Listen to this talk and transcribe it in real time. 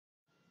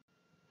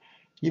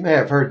You may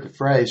have heard the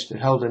phrase that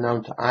holding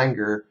on to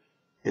anger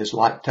is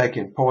like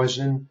taking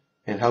poison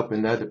and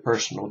hoping the other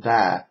person will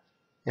die.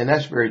 And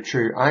that's very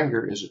true.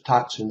 Anger is a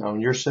toxin on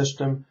your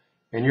system,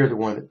 and you're the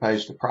one that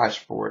pays the price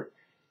for it.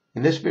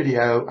 In this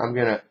video, I'm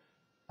going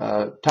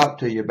to talk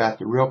to you about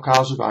the real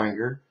cause of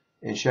anger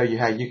and show you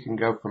how you can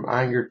go from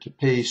anger to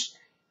peace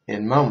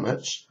in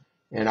moments.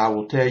 And I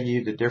will tell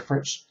you the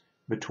difference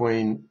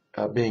between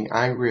being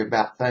angry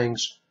about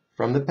things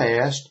from the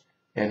past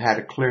and how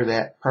to clear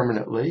that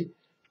permanently,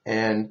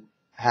 and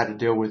how to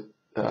deal with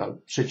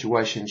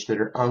situations that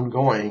are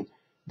ongoing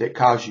that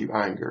cause you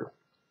anger.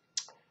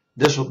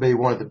 This will be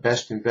one of the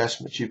best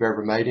investments you've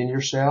ever made in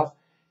yourself.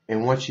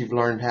 And once you've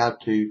learned how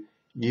to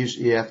use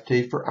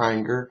EFT for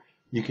anger,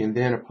 you can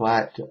then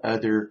apply it to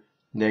other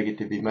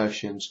negative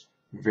emotions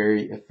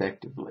very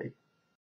effectively.